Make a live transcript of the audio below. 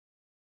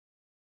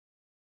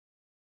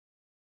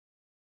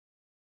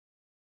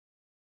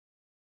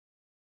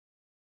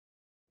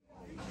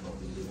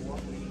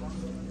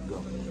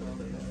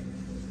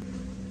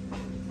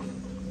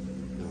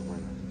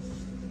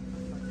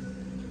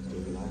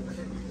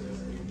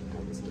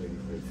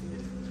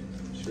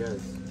She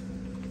has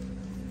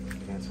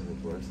cancer in the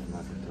breast. I'm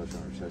not going to touch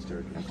on her chest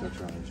area. Can you touch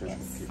her on her chest?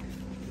 Yes.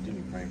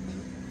 Continue praying for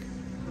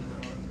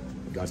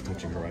her. God's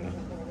touching her right now.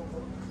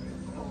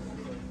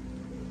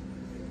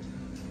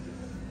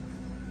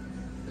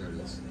 There it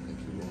is. Thank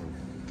you, Lord.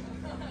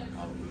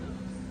 Hallelujah.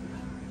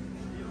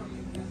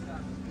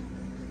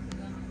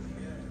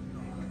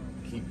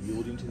 Keep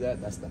yielding to that.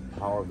 That's the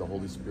power of the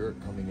Holy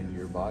Spirit coming into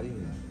your body.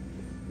 And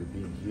you're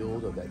being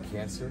healed of that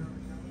cancer.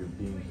 You're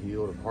being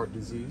healed of heart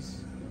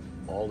disease.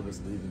 All of it's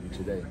leaving you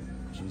today.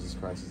 Jesus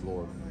Christ is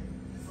Lord.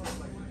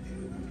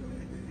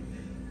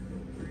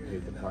 You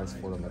paid the price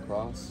for it on the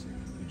cross.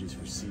 You just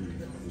receive,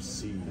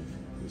 receive,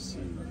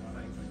 receive.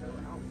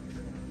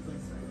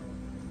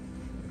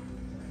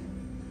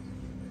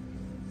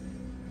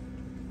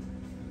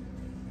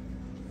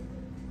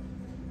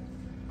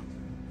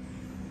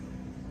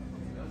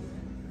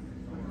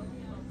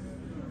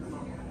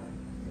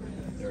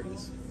 There it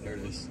is. There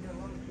it is.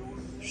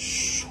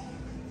 Shh.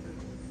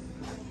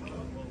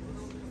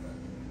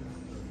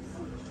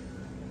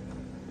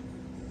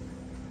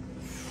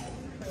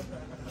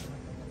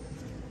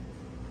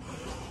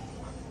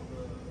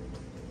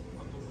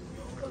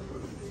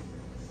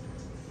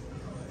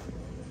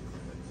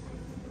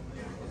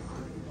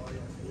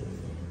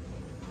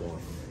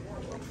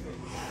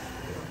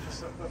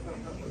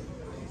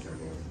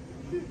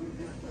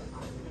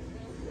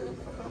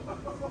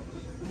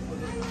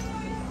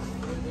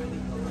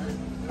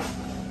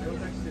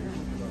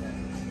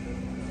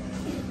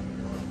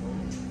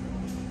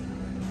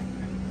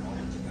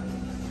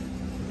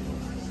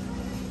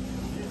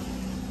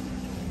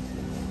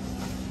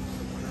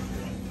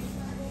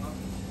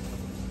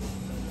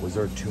 Was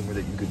there a tumor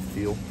that you could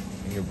feel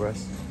in your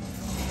breast?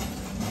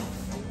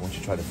 Why don't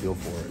you try to feel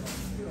for it?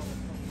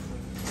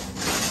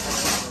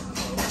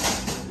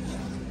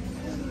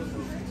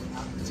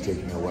 It's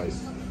taking it away.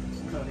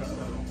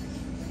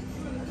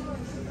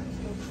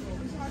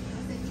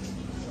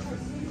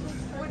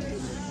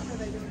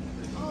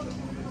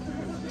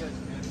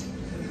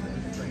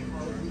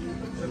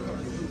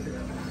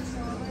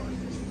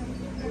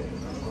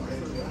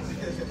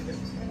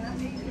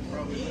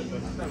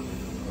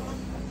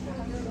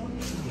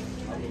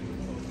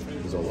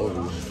 It's all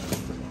over you.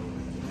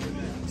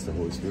 It's the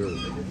Holy Spirit,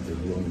 the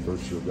healing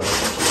virtue of God.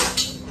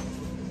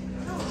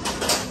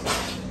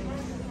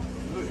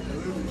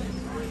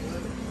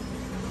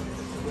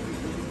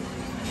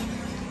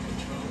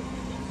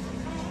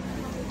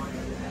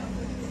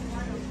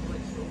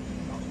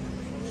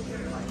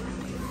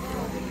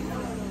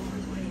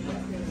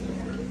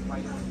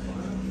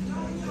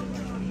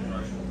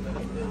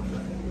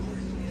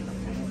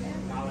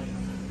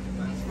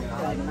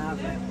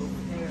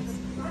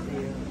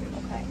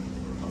 Okay.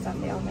 Is that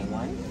the only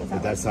one?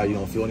 But that's how you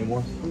don't feel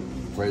anymore?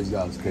 Praise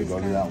God. Okay, go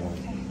to that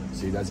one.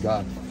 See, that's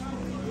God.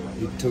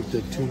 He took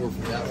the tumor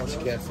from that one. She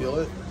can't feel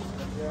it.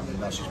 And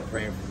now she's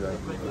praying for the other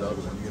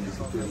one. You're going to be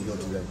completely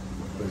healed today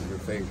because of your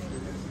faith.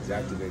 It's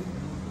activating.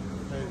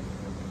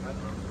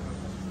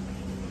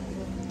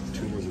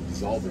 Tumors are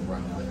dissolving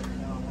right now.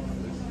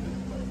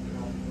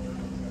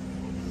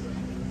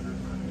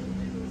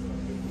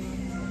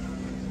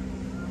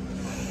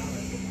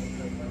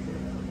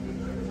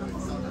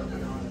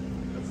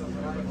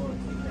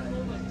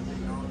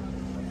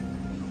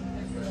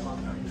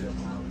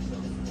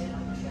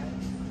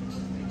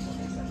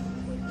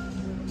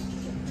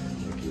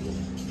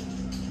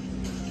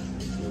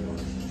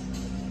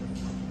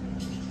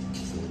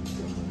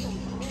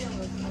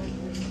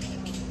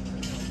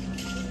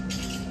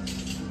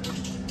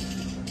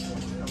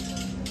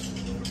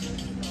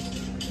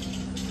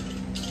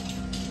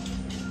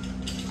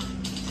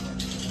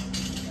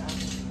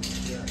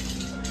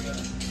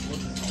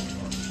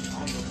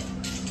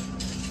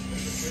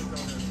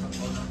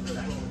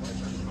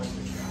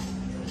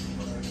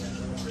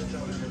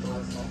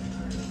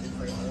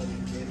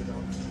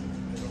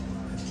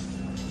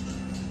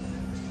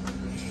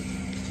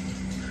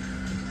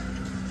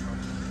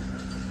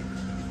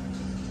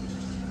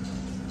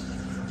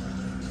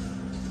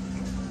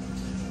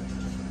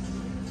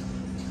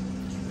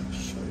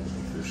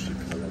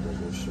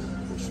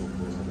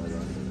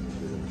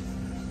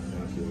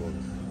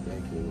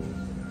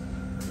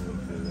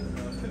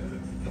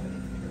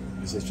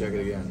 He says, check it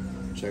again.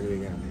 Check it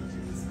again.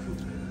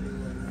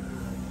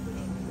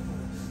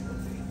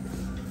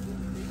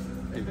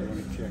 Hey, let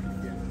me check it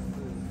again.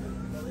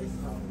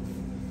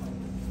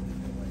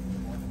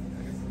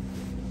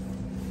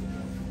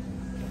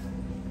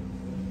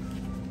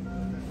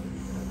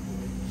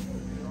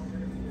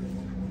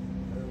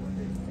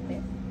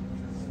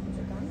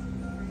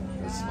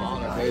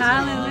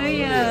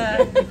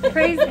 Hallelujah.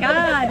 Praise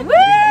God. Woo!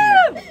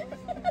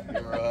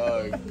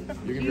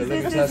 You're going to be a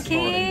living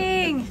testimony.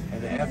 King.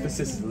 And the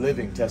emphasis is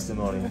living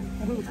testimony.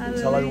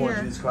 Tell everyone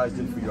what Jesus Christ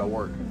did for you at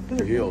work.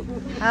 You're healed.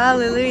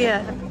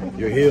 Hallelujah.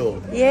 You're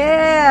healed.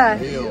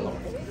 Yeah. You're healed.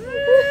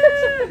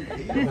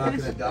 You're not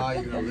going to die,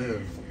 you're going to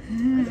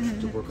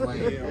live. To proclaim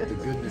the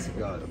goodness of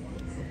God.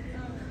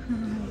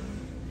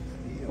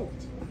 Healed.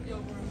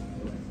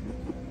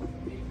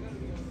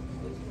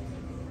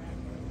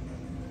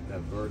 That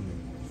that burden,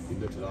 He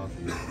lifted off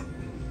you.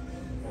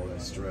 All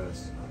that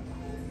stress.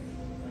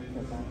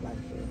 God bless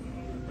you.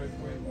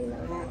 You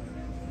know that.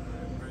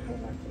 I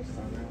love you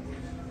so much.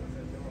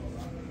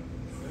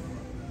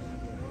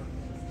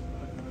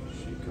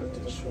 She cut the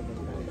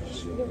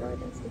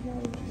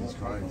Jesus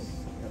Christ.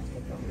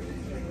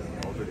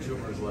 All the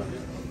tumors left.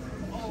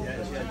 She had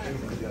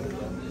tumors left.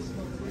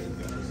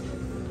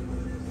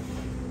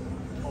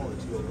 All the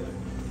two of them.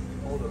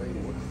 All the lady.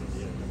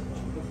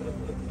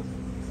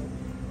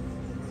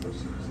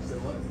 She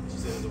said what? She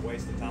said it was a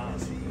waste of time.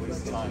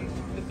 Waste of time.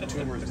 The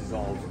tumors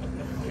dissolved.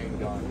 Pain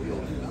gone.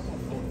 Healed.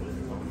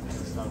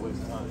 It's not a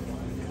waste of time.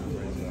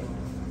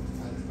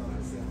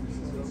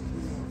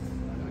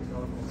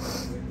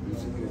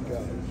 He's a good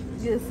God.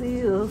 Yes, He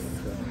is.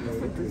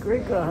 He's a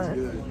great God.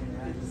 Good.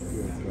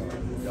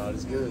 God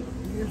is good.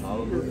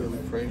 Hallelujah. We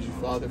praise you,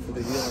 Father, for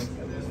the healing.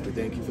 We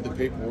thank you for the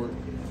paperwork.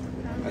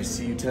 I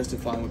see you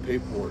testifying with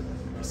paperwork.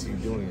 I see you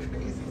doing it.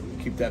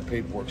 Keep that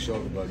paperwork. Show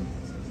everybody.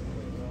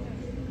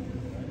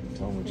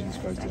 Tell them what Jesus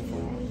Christ did for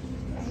you.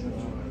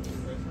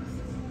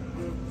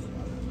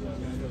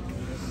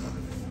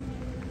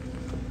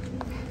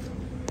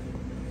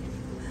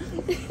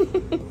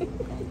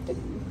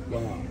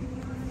 Wow.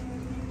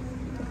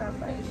 God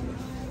bless you.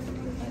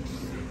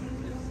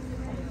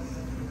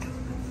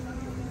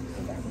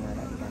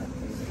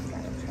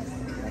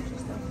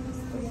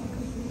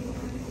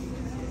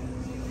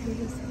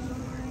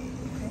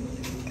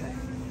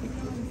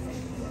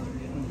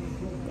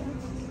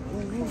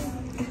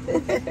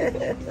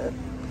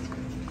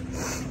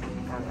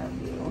 I love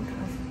you.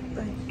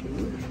 Thank you.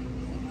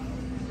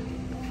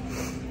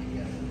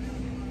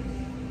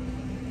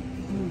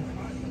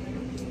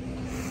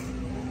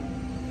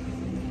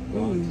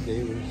 Well,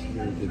 today was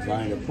your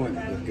divine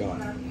appointment with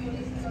God.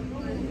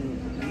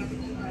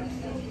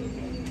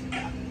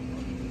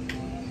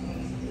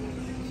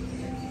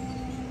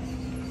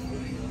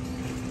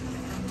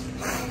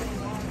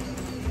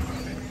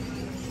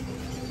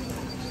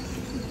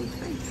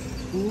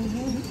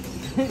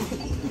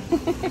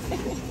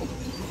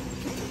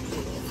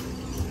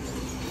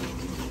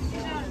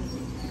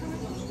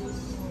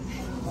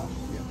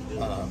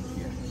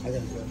 I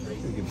gotta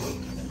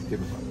give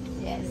her.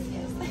 Yes,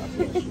 yes. God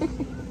bless you.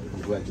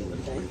 I'm glad you let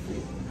us pray for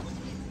you.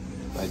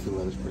 Glad you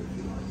let us pray for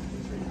you.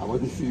 I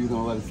wasn't sure you were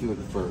going to let us do it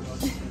at first.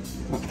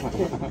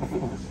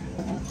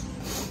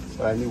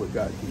 But I knew what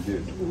God could do.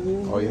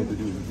 All you had to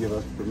do was give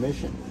us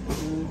permission.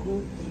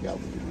 God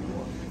will give you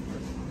more.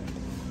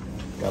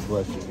 God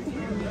bless you.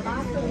 I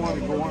want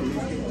to go on.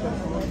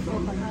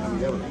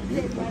 That was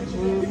beautiful.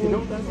 If you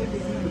don't, but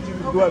you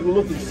can go out and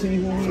look and see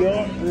who we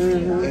are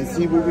and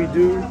see what we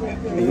do.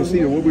 And you'll see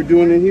that what we're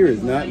doing in here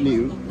is not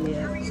new.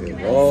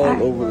 It's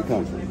all over the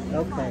country.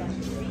 Okay.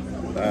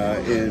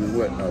 In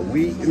what, a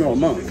week? No, a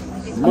month.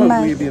 A month.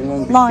 month we'll be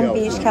in Long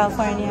Beach,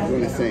 California.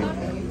 Doing the same.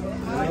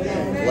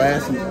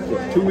 Last,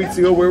 2 weeks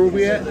ago, where were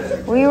we at?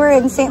 We were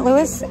in St.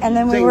 Louis, and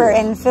then we St. were Louis.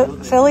 in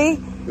Philly,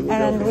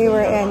 and we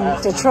were in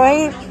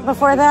Detroit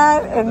before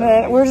that,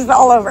 and we're just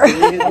all over.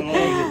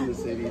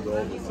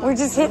 We're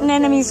just hitting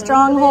enemy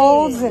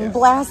strongholds and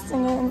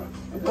blasting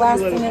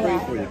it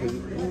out.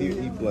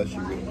 He bless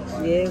you with it.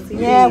 Yes, He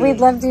Yeah, is. we'd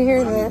love to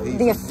hear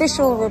the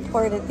official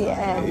report at the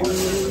end.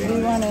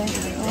 We want to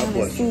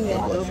see it.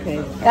 Okay.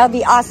 That would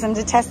be awesome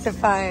to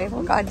testify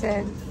what God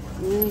did.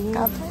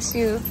 God bless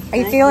you. Are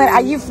you feeling?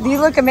 You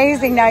look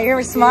amazing now.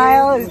 Your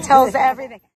smile tells everything.